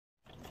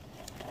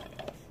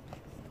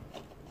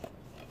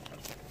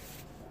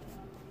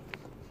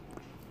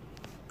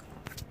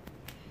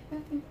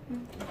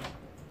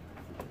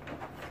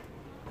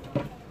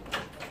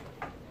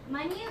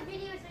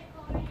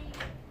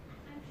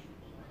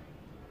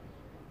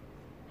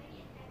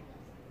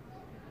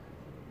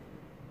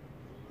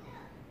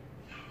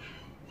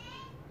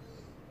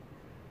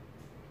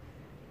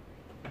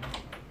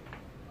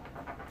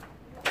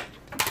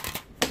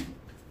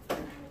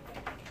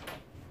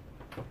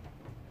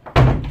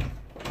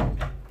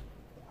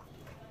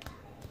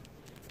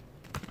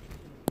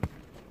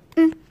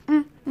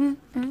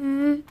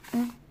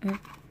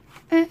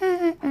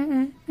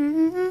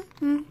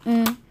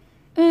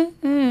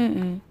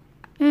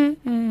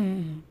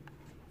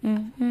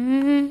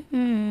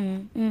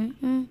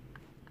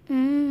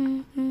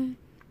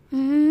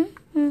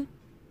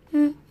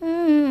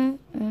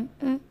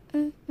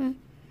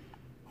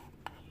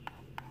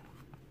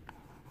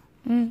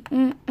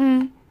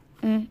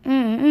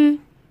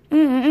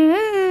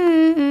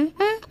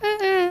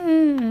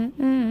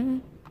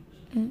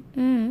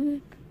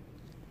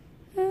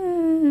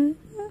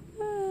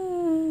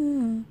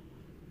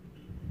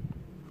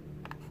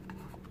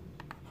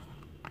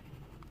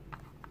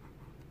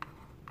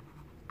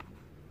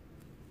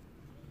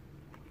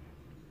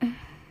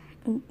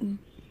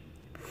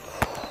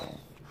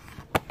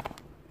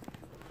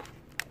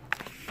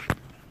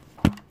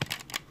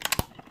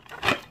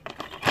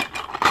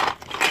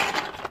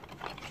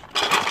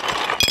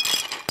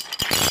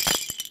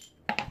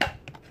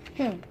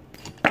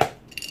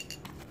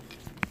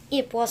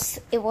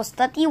It was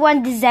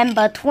 31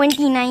 December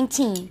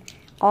 2019.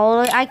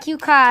 All the IQ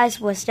cars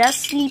was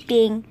just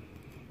sleeping,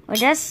 or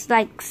just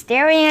like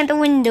staring at the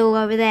window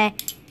over there.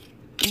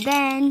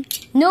 Then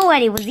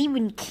nobody was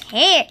even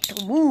cared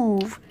to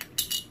move.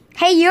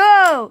 Hey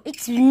yo,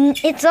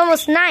 it's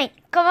almost night.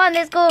 Come on,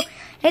 let's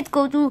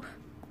go to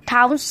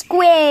town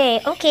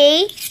square.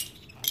 Okay.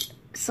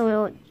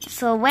 So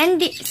when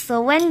they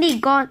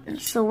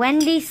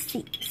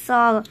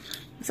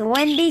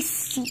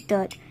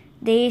seated,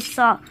 they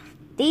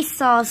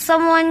saw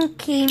someone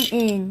came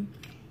in.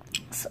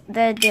 So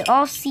they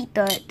all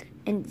seated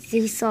and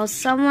they saw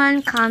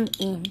someone come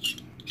in.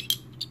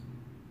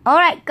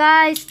 Alright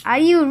guys, are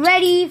you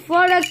ready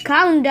for the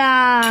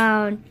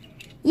countdown?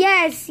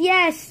 Yes,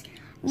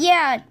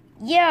 yeah,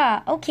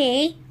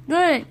 okay,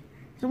 good.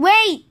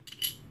 Wait!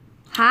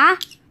 Huh?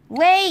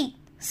 Wait!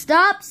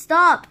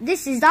 Stop!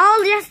 This is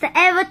all just an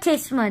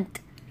advertisement.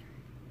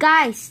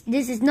 Guys,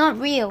 this is not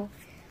real.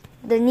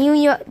 The New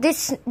Year,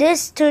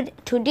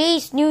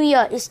 today's New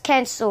Year is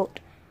cancelled.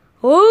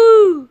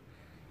 Oh!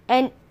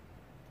 And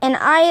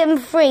I am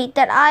afraid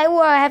that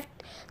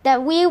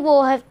we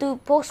will have to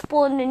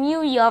postpone the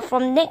New Year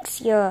from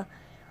next year.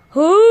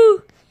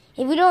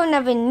 If we don't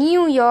have a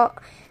New Year,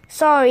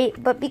 sorry,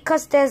 but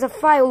because there's a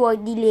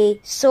firework delay,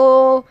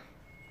 so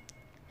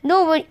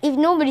if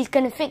nobody's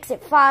gonna fix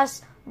it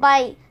fast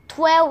by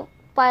 000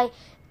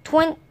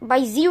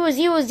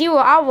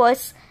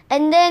 hours,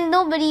 and then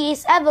nobody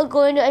is ever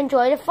going to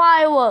enjoy the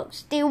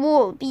fireworks. They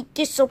will be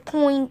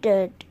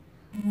disappointed.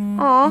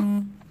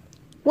 Aw.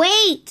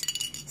 Wait,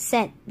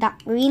 said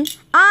Dark Green.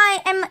 I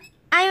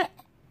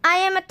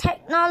am a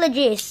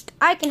technologist.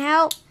 I can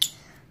help.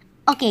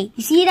 Okay,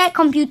 you see that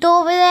computer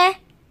over there?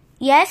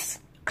 Yes?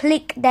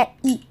 Click that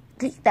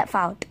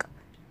file.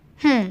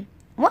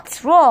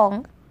 What's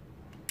wrong?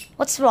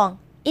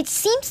 It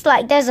seems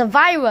like there's a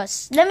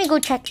virus. Let me go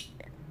check.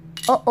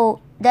 Uh-oh,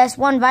 there's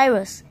one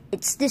virus.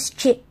 It's this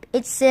chip.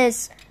 It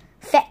says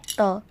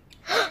Factor.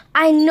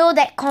 I know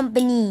that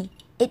company.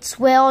 It's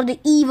where all the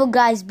evil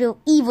guys build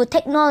evil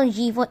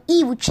technology for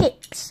evil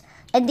chips.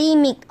 And they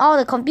make all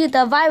the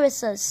computer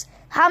viruses.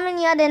 How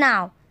many are there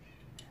now?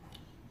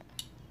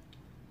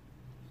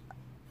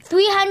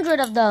 300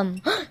 of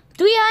them.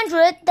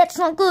 300? That's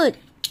not good.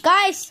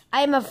 Guys,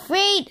 I'm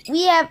afraid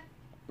we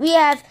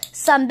have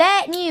some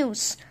bad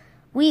news.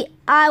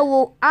 I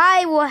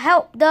will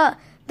help there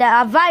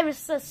are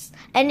viruses,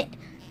 and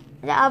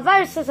there are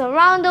viruses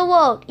around the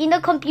world in the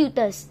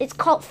computers. It's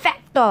called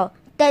Factor.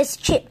 There's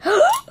chip.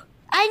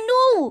 I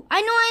know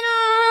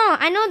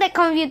that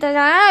computers.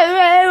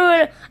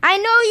 I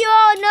know you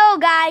all know,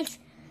 guys.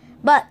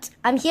 But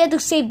I'm here to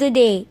save the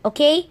day,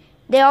 okay?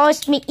 They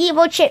always make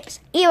evil chips,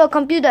 evil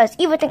computers,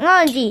 evil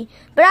technology.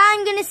 But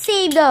I'm gonna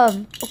save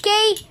them,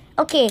 okay?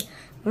 Okay.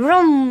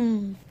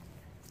 Vroom.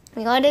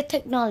 We got the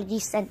technology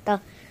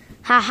center.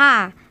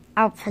 Haha,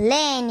 our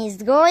plan is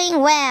going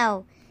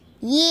well.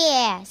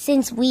 Yeah,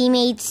 since we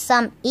made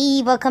some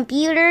evil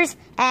computers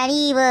and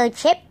evil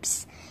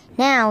chips,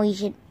 now we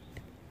should...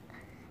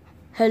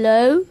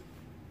 Hello?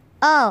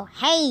 Oh,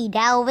 hey,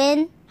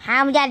 Dalvin.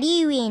 How you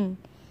doing?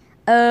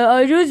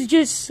 I was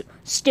just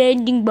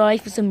standing by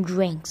for some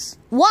drinks.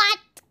 What?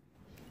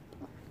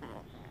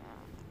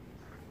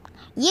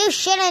 You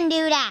shouldn't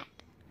do that.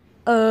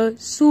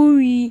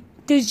 Sorry.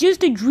 There's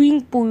just a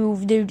drink bowl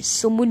over there that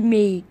someone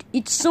made.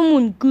 It's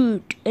someone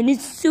good, and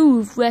it's so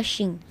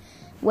refreshing.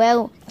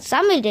 Well,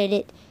 someone did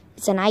it.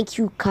 It's an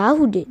IQ car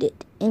who did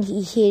it, and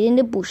he hid in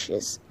the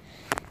bushes.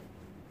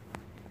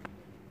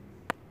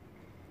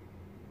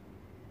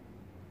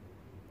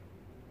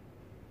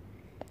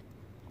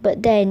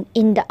 But then,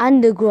 in the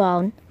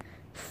underground,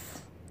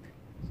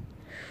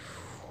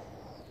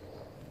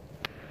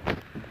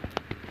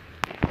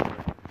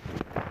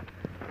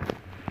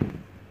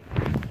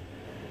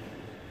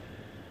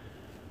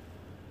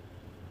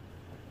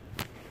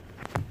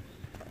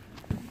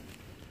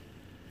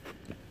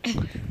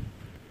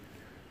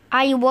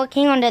 are you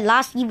working on the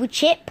last evil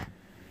chip?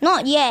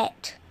 Not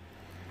yet.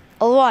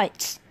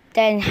 Alright,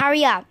 then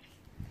hurry up.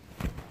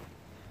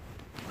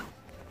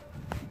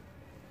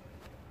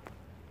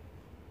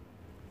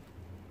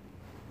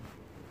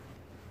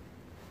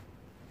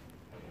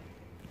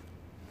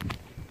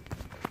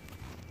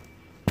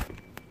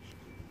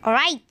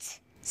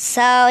 Alright,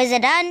 so is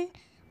it done?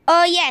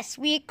 Oh yes,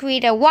 we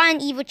created one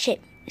evil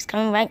chip. It's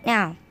coming right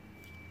now.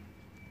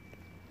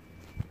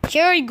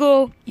 Here you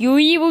go, your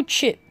evil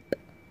chip.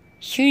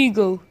 Here you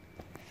go.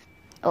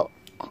 Oh.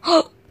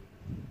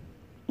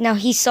 Now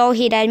he saw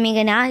he had made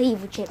another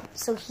evil chip.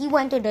 So he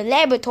went to the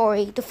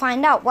laboratory to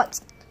find out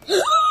what's...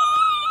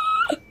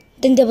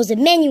 Then there was a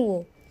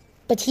manual.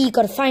 But he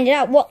got to find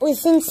out what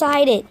was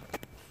inside it.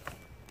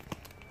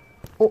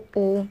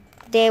 Uh-oh.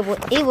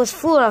 it was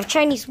full of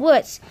Chinese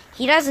words.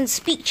 He doesn't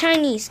speak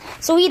Chinese,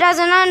 so he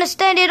doesn't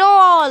understand it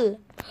all.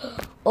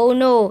 Oh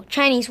no,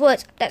 Chinese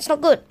words. That's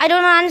not good. I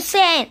don't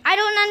understand. I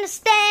don't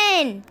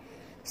understand.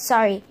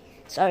 Sorry.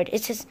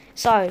 It's just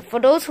sorry for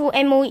those who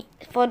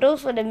for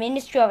the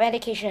Ministry of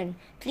Education.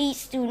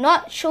 Please do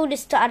not show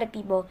this to other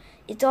people.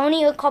 It's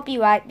only a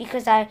copyright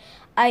because I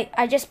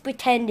just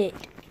pretended.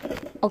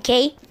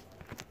 Okay?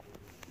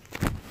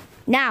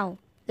 Now,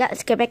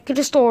 let's get back to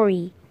the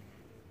story.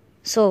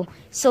 So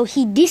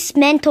he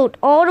dismantled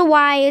all the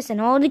wires and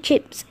all the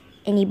chips,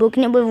 and he broke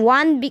it with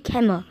one big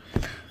hammer.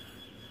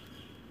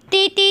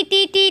 Teet, teet,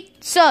 teet,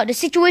 teet. Sir, the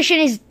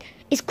situation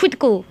is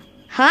critical.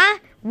 Huh?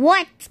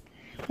 What?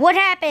 What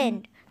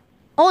happened?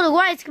 All the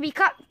wires can be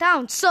cut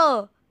down,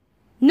 sir.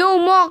 No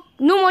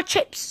more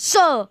chips,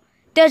 sir.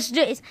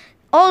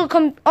 All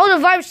the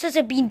viruses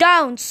have been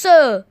down,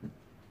 sir.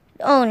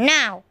 Oh,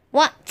 now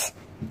what?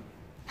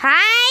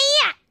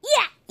 Hiya!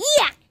 Yeah.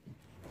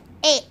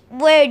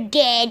 We're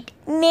dead.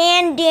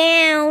 Man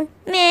down.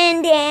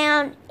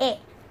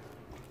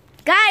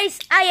 Guys,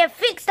 I have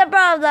fixed the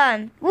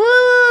problem.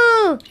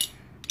 Woo!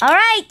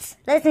 Alright,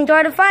 let's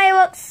enjoy the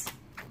fireworks.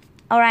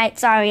 Alright,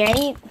 sorry, I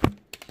need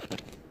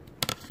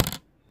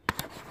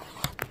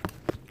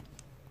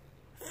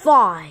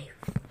 5,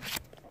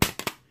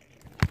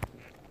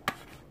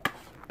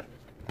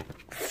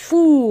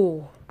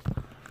 4,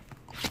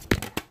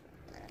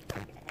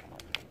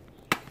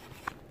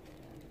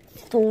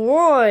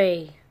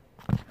 3.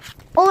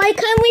 Oh, I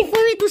can't wait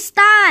for it to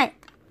start.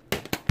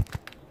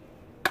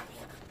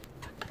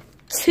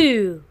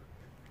 2.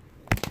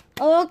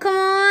 Oh, come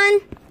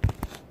on.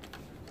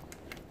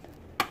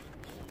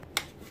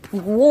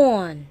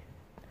 1.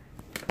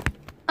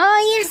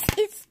 Oh, yes,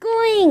 it's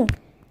going.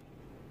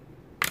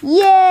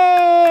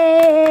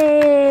 Yay!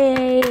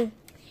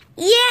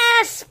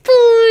 Yes!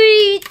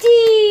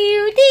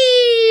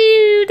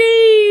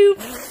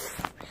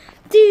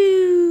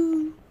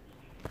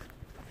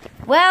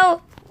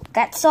 Well,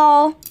 that's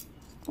all.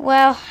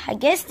 Well, I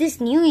guess this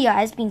new year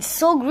has been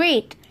so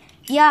great.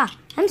 Yeah,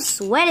 I'm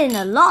sweating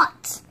a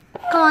lot.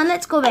 Come on,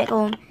 let's go back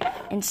home.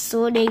 And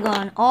so they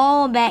gone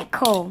all back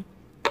home.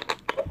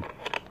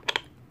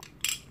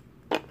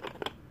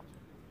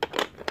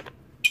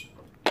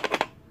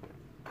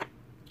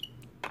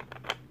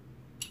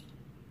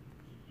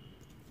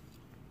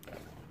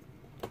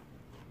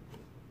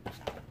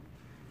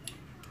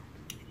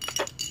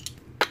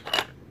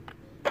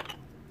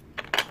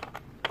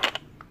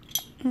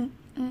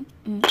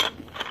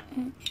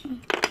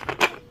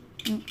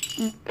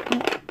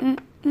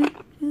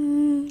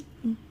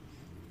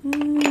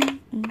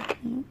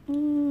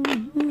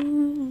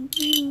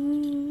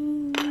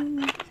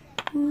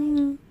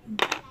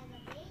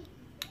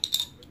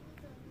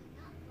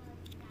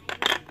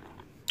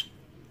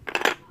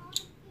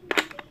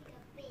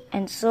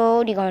 And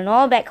so they're going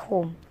all back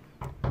home.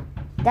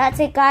 That's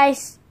it,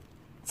 guys.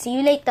 See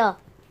you later.